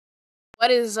What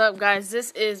is up, guys?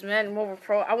 This is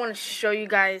 99overall. I want to show you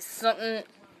guys something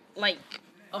like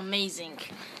amazing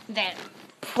that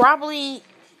probably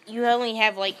you only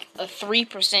have like a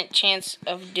 3% chance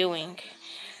of doing.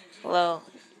 Well,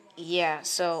 yeah.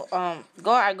 So I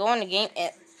go in the game.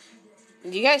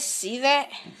 Do you guys see that?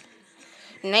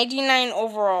 99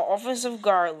 overall offensive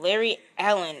guard Larry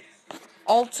Allen,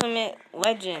 ultimate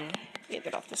legend.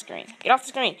 Get off the screen. Get off the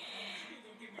screen.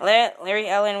 Larry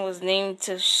Allen was named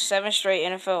to 7 straight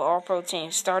NFL All-Pro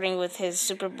teams, starting with his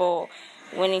Super Bowl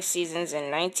winning seasons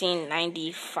in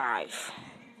 1995.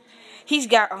 He's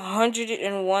got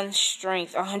 101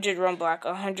 strength, 100 run block,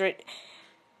 100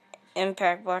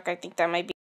 impact block. I think that might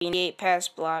be 88 pass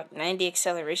block, 90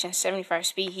 acceleration, 75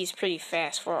 speed. He's pretty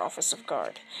fast for an offensive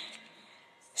guard.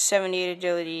 78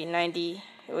 agility, 90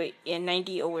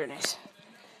 awareness.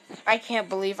 I can't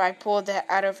believe I pulled that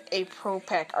out of a pro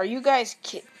pack. Are you guys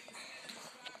kidding?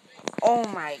 Oh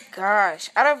my gosh.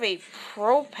 Out of a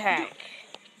pro pack.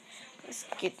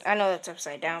 I know that's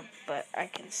upside down, but I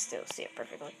can still see it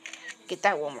perfectly. Get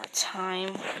that one more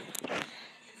time.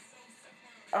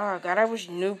 Oh god, I wish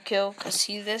Noob Kill could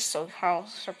see this, so how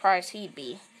surprised he'd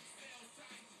be.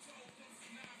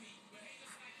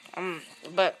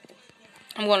 But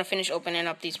I'm going to finish opening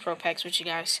up these pro packs with you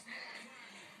guys.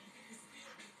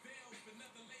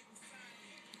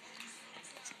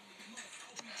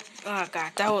 Oh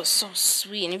god, that was so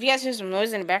sweet. And if you guys hear some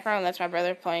noise in the background, that's my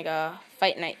brother playing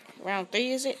Fight Night. Round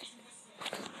 3, is it?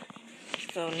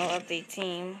 So no update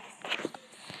team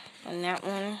on that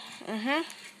one.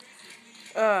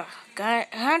 God,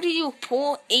 how do you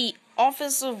pull a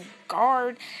offensive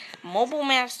guard mobile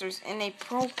masters in a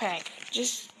pro pack?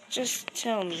 Just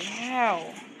tell me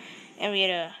how. And we get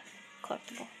a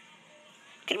collectible.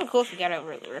 Could have been cool if we got a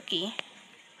rookie.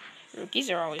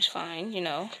 Rookies are always fine, you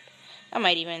know. I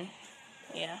might even,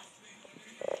 yeah.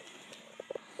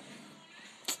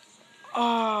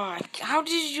 Oh, how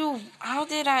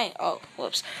did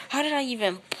I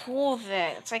even pull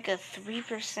that? It's like a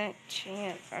 3%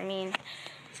 chance. I mean,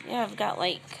 yeah, I've got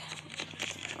like,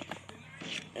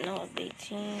 no update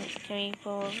team. Can we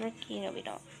pull a rookie? No, we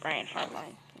don't. Brian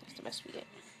Hardline. That's the best we get.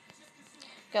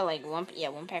 Got like one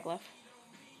pack left.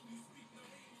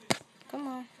 Come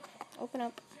on, open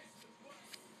up.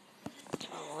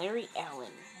 Larry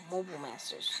Allen, Mobile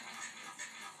Masters.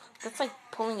 That's like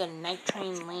pulling a Night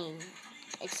Train Lane,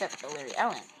 except for Larry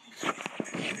Allen.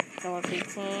 No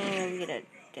update team. We get a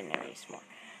Daenerys more.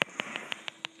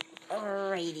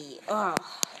 Alrighty.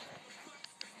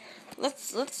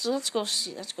 Let's go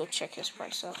see. Let's go check his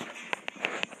price up.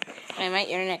 My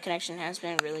internet connection has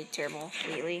been really terrible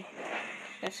lately.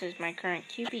 This is my current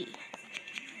QB.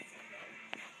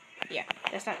 Yeah,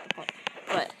 that's not the point.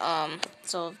 But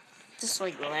so this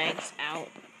like lags out.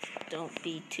 Don't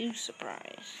be too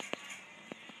surprised.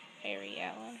 Larry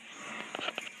Allen.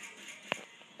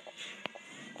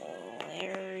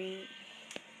 Larry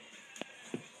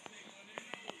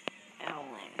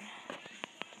Allen.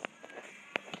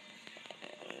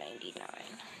 99.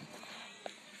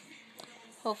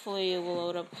 Hopefully it will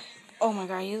load up. Oh my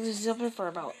god, he was up for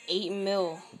about 8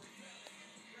 mil.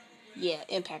 Yeah,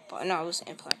 impact block. No, it was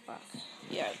impact block.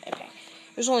 Yeah, impact.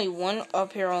 There's only one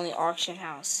up here on the auction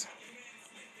house.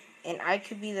 And I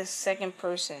could be the second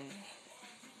person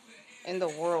in the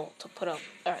world to put up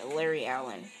Larry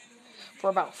Allen for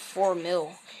about 4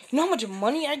 mil. You know how much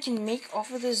money I can make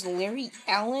off of this Larry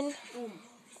Allen?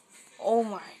 Oh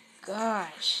my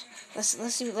gosh. Let's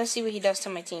see what he does to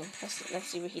my team. Let's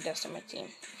see what he does to my team.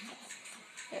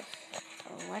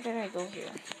 Why did I go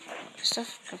here?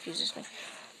 Stuff confuses me.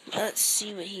 Let's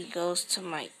see what he goes to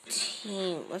my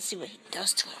team. Let's see what he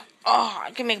does to him. Oh,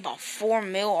 I can make about 4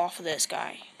 mil off of this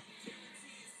guy.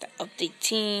 The update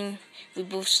team, we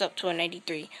boost up to a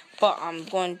 93. But I'm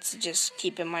going to just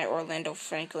keep in my Orlando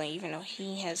Franklin, even though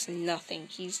he has nothing.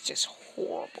 He's just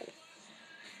horrible.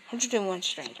 101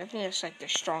 strength. I think that's like the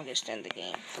strongest in the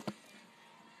game.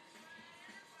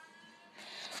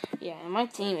 Yeah, and my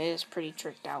team is pretty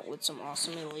tricked out with some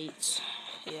awesome elites.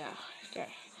 Yeah, okay.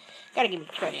 Gotta give me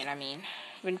credit, I mean.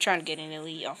 I've been trying to get an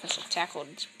elite offensive tackle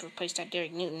to replace that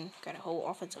Derek Newton. Got a whole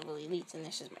offensive elites, and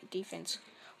this is my defense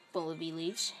full of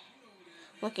elites.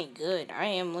 Looking good. I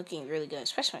am looking really good,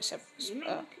 especially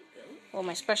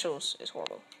my specials is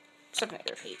horrible. Except my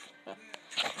air page.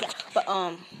 Yeah, but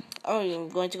I'm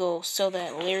going to go sell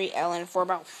that Larry Allen for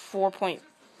about probably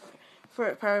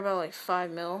about like 5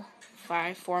 mil.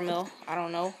 4 mil. I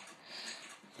don't know.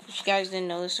 If you guys didn't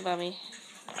know this about me,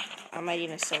 I might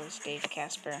even sell this Dave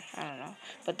Casper. I don't know.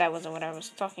 But that wasn't what I was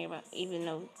talking about. Even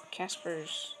though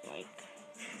Casper's like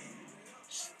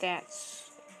stats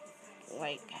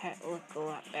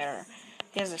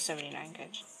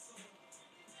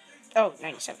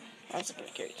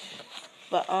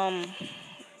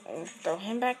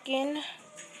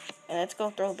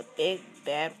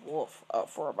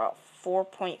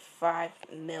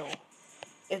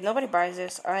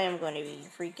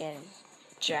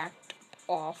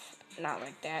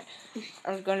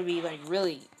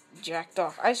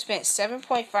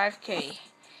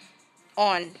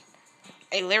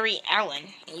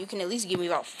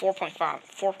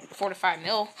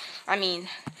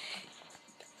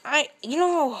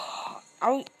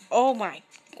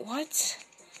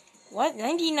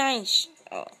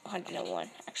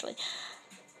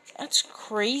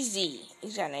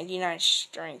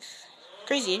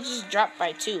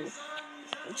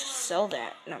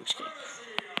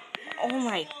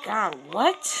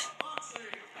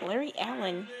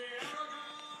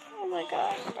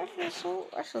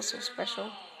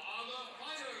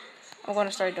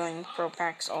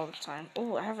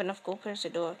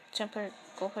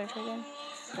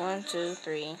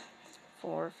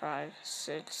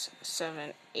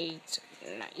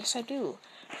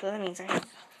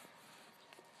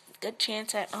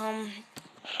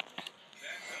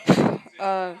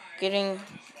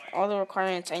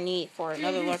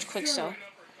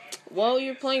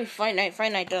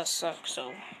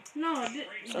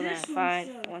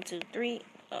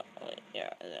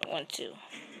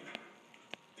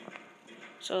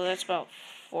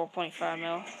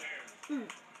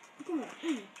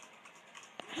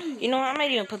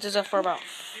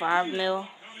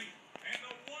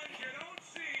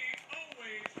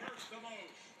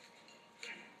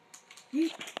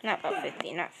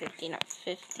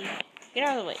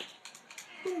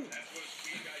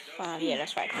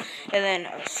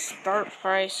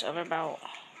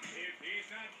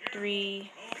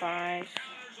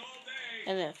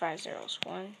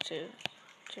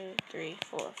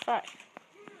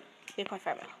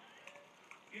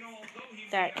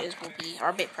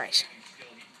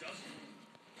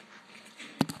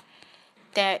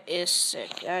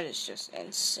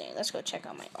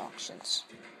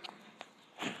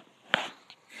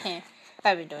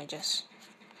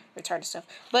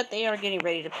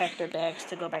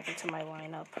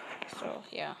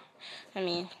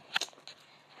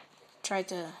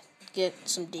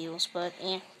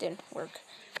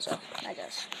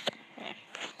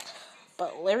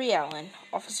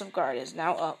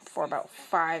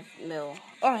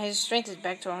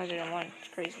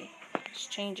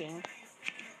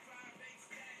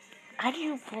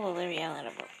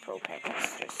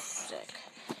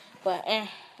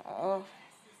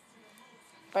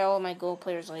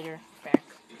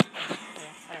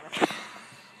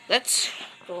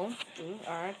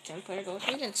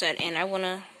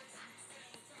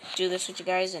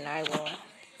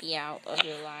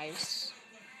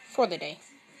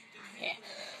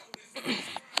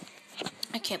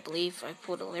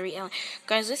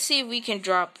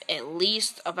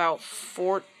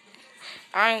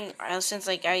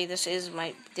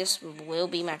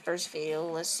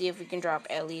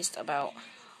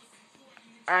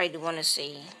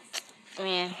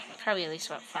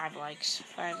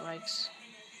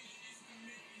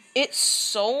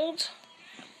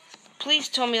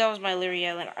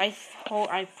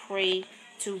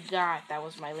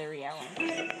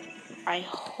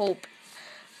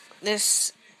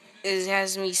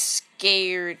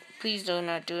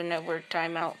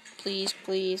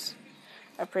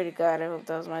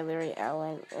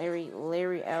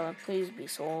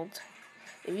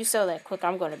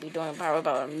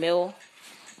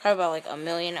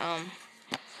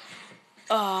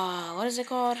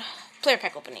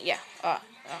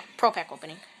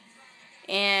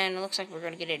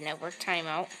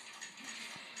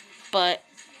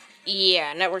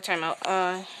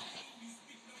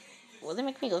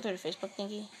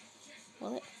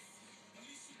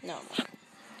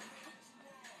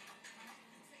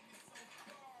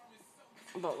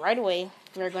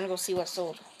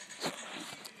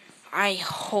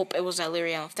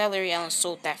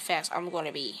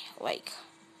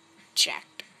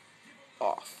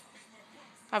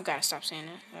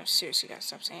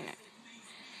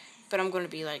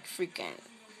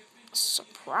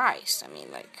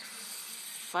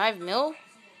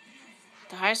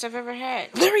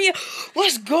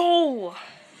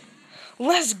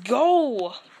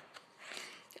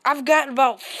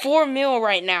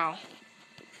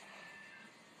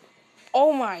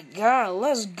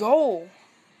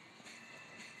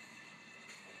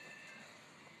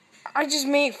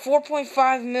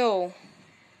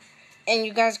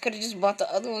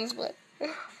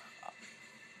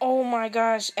Oh my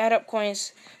gosh, add up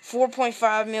coins.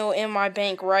 4.5 mil in my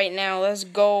bank right now. Let's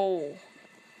go.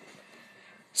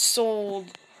 Sold.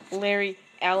 Larry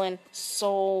Allen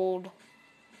sold.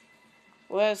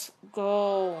 Let's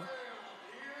go.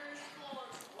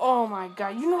 Oh my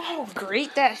god, you know how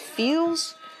great that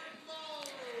feels?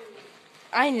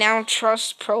 I now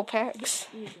trust Pro Packs.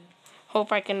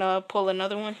 Hope I can pull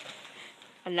another one.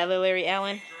 Another Larry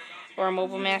Allen or a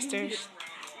Mobile Masters.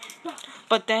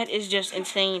 But that is just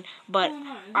insane. But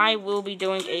I will be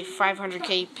doing a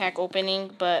 500k pack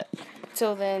opening. But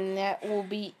till then, that will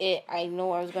be it. I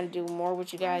know I was going to do more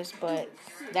with you guys, but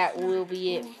that will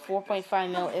be it.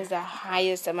 4.5 mil is the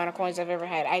highest amount of coins I've ever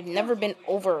had. I've never been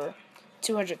over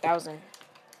 200,000.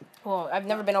 Well, I've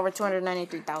never been over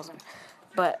 293,000.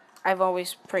 But I've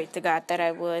always prayed to God that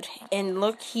I would. And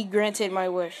look, He granted my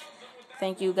wish.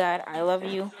 Thank you, God. I love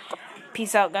you.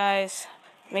 Peace out, guys.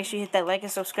 Make sure you hit that like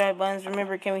and subscribe buttons.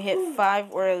 Remember, can we hit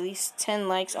 5 or at least 10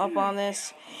 likes up on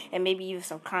this? And maybe even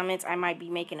some comments. I might be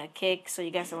making a kick so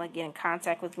you guys can get in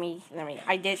contact with me. I mean,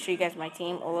 I did show you guys my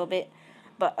team a little bit.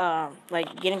 But,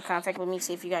 get in contact with me.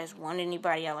 See if you guys want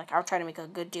anybody. I'll try to make a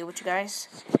good deal with you guys.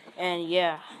 And,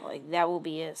 yeah, that will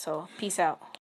be it. So, peace out.